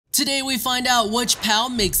Today we find out which POW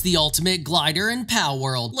makes the ultimate glider in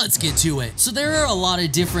Palworld. Let's get to it. So there are a lot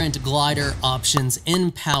of different glider options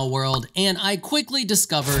in Palworld, and I quickly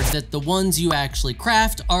discovered that the ones you actually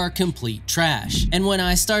craft are complete trash. And when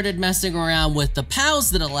I started messing around with the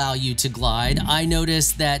POWs that allow you to glide, I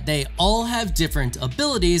noticed that they all have different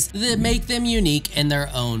abilities that make them unique in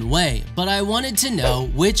their own way. But I wanted to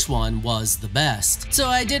know which one was the best. So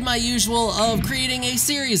I did my usual of creating a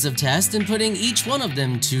series of tests and putting each one of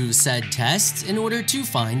them to said tests in order to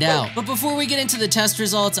find out. But before we get into the test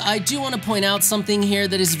results, I do want to point out something here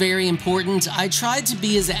that is very important. I tried to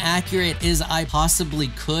be as accurate as I possibly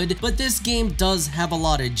could, but this game does have a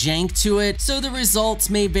lot of jank to it, so the results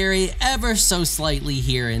may vary ever so slightly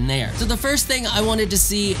here and there. So the first thing I wanted to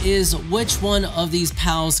see is which one of these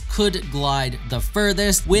POWs could glide the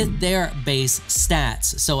furthest with their base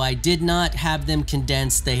stats. So I did not have them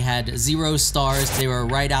condensed. They had 0 stars. They were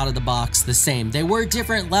right out of the box the same. They were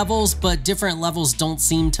different levels, but different levels don't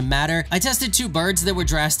seem to matter. I tested 2 birds that were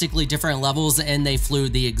drastically different levels and they flew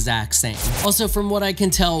the exact same. Also, from what I can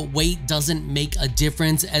tell, weight doesn't make a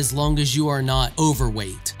difference as long as you are not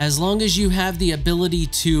overweight. As long as you have the ability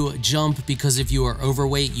to jump, because if you are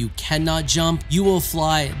overweight, you cannot jump, you will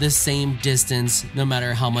fly the same distance no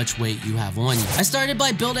matter how much weight you have on you. I started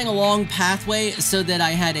by building a long pathway so that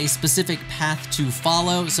I had a specific path to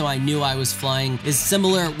follow, so I knew I was flying as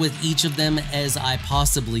similar with each of them as I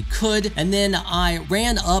possibly could. And then I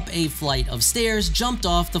ran up a flight of stairs, jumped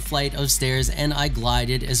off the flight of stairs, and I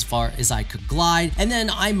glided as far as I could glide. And then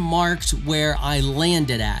I marked where I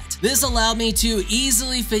landed at. This allowed me to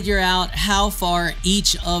easily figure out how far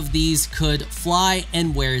each of these could fly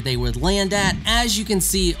and where they would land at. As you can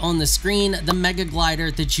see on the screen, the mega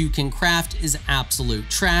glider that you can craft is absolute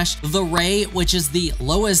trash. The Ray, which is the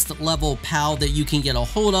lowest level POW that you can get a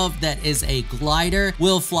hold of that is a glider,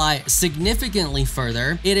 will fly significantly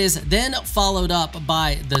further. It is then followed up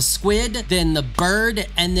by the squid, then the bird,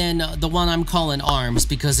 and then the one I'm calling arms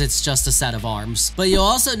because it's just a set of arms. But you'll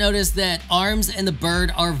also notice that arms and the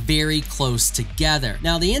bird are very close together.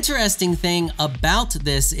 Now, the interesting thing about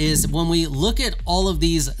this is when we look at all of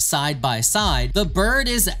these side by side, the bird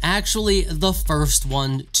is actually the first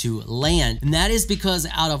one to land. And that is because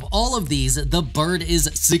out of all of these, the bird is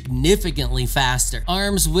significantly faster.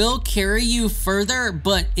 Arms will carry you further,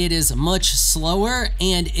 but it is much slower.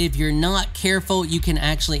 And if you're not careful, you can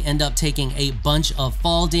actually end up taking a bunch of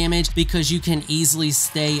fall damage because you can easily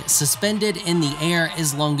stay suspended in the air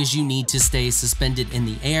as long as you need to stay suspended in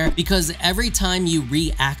the air, because every time you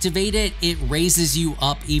reactivate it, it raises you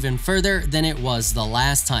up even further than it was the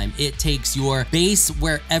last time. It takes your base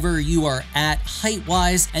wherever you are at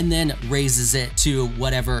height-wise and then raises it to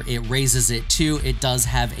whatever it raises it to. It does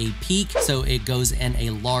have a peak, so it goes in a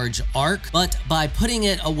large arc, but by putting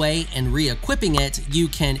it away and re-equipping it, you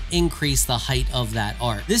can increase the height of that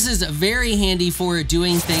arc. This is very handy for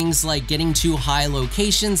doing things like getting to high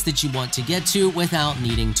locations that you want to get to without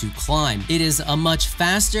needing to climb. It is a much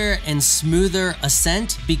faster and smoother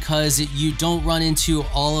ascent because you don't run into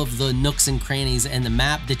all of the nooks and crannies in the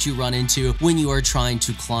map that you run into when you are trying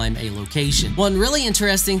to climb a location. One really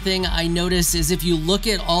interesting thing I noticed is if you look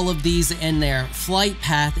at all of these in their flight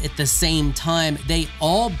path at the same time, they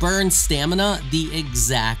all burn stamina the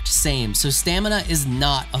exact same. So stamina is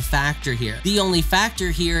not a factor here. The only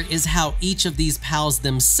factor here is how each of these POWs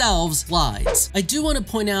themselves glides. I do want to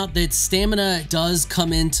point out that stamina does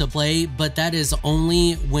come into play, but that is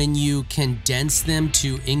only when you condense them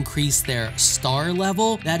to increase their star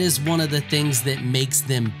level. That is one of the things that makes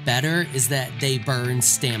them better, is that they burn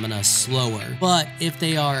stamina slower. But if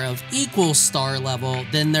they are of equal star level,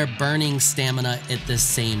 then they're burning stamina at the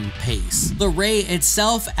same pace. The Ray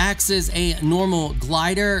itself acts as a normal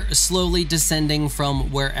glider, slowly descending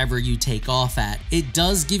from wherever you take off at. It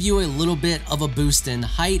does give you a little bit of a boost in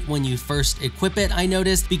height when you first equip it, I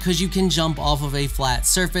noticed, because you can jump off of a flat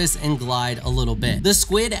surface and glide a little bit. The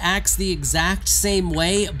squid acts the exact same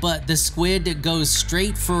way, but the squid goes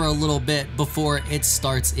straight for a little bit before it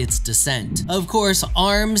starts its descent. Of course,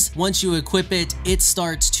 arms, once you equip it, it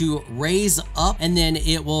starts to raise up and then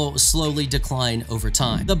it will slowly decline over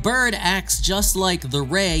time. The bird acts just like the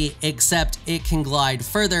Ray, except it can glide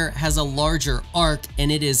further, has a larger arc,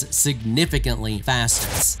 and it is significantly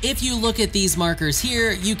faster. If you look at these markers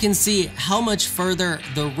here, you can see how much further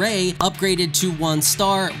the Ray upgraded to 1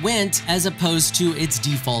 star went as opposed to its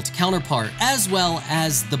default counterpart, as well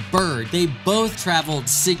as the bird. They both traveled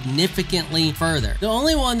significantly further. The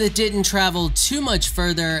only one that didn't travel too much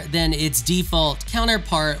further than its default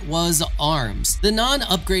counterpart was Arms. The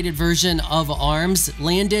non-upgraded version of Arms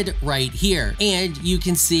landed right here, and you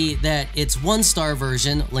can see that its 1-star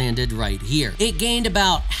version landed right here. It gained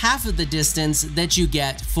about half of the distance that you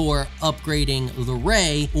get for upgrading the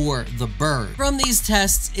Ray or the Bird. From these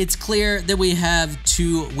tests, it's clear that we have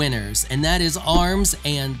two winners, and that is Arms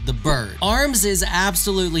and the Bird. Arms is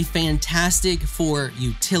absolutely fantastic for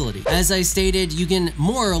utility. As I stated, you can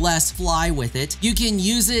more or less fly with it. You can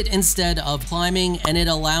use it instead of climbing, and it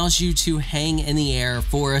allows you to hang in the air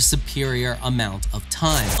for a superior amount of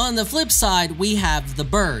time. On the flip side, we have the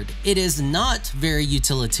Bird. It is not very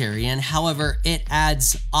utilitarian, however, it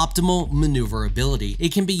adds optimal maneuverability.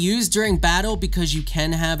 It can be used during battle because you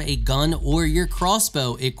can have a gun or your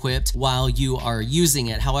crossbow equipped while you are using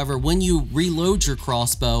it. However, when you reload your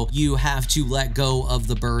crossbow, you have to let go of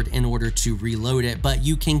the Bird in order to reload it, but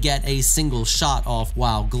you can get a single shot off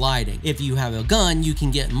while gliding. If you have a gun, you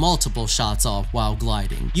can get multiple shots off while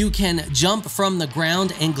gliding. You can jump from the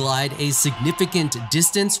ground and glide a significant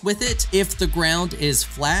distance with it if the ground is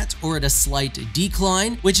flat or at a slight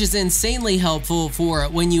decline, which is insanely helpful for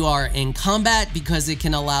when you are in combat because it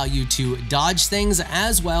can allow you to dodge things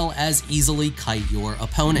as well as easily kite your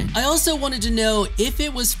opponent. I also wanted to know if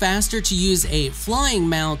it was faster to use a flying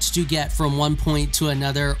mount to get from one point to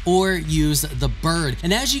another or use the Bird.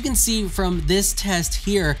 And as you can see from this test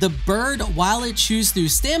here, the Bird, while it chews through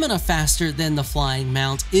stamina faster than the flying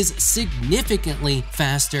mount, is significantly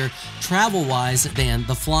faster travel-wise than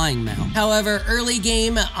the flying mount. However, early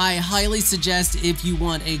game, I highly suggest if you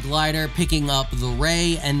want a glider, picking up the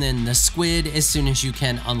Ray and then the Squid as soon as you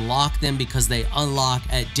can unlock them because they unlock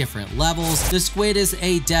at different levels. The Squid is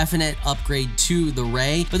a definite upgrade to the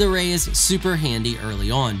Ray, but the Ray is super handy early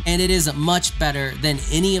on, and it is much better than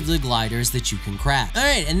any of the gliders that you can craft. All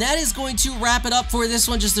right, and that is going to wrap it up for this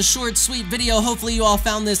one. Just a short, sweet video. Hopefully you all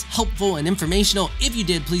found this helpful and informational. If you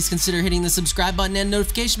did, please consider hitting the subscribe button and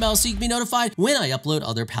notification bell so you can be notified when I upload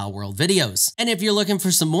other Palworld videos. And if you're looking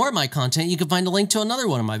for some more of my content, you can find a link to another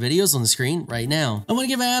one of my videos on the screen right now. I want to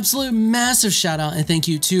give an absolute massive shout out and thank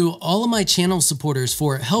you to all of my channel supporters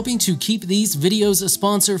for helping to keep these videos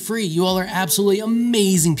sponsor free. You all are absolutely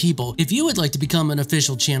amazing people. If you would like to become an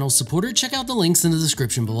official channel supporter, check out the links in the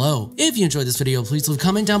description below. If you enjoyed this video, please leave a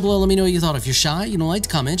comment down below. Let me know what you thought. If you're shy, you don't like to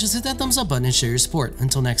comment, just hit that thumbs up button and share your support.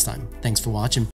 Until next time, thanks for watching.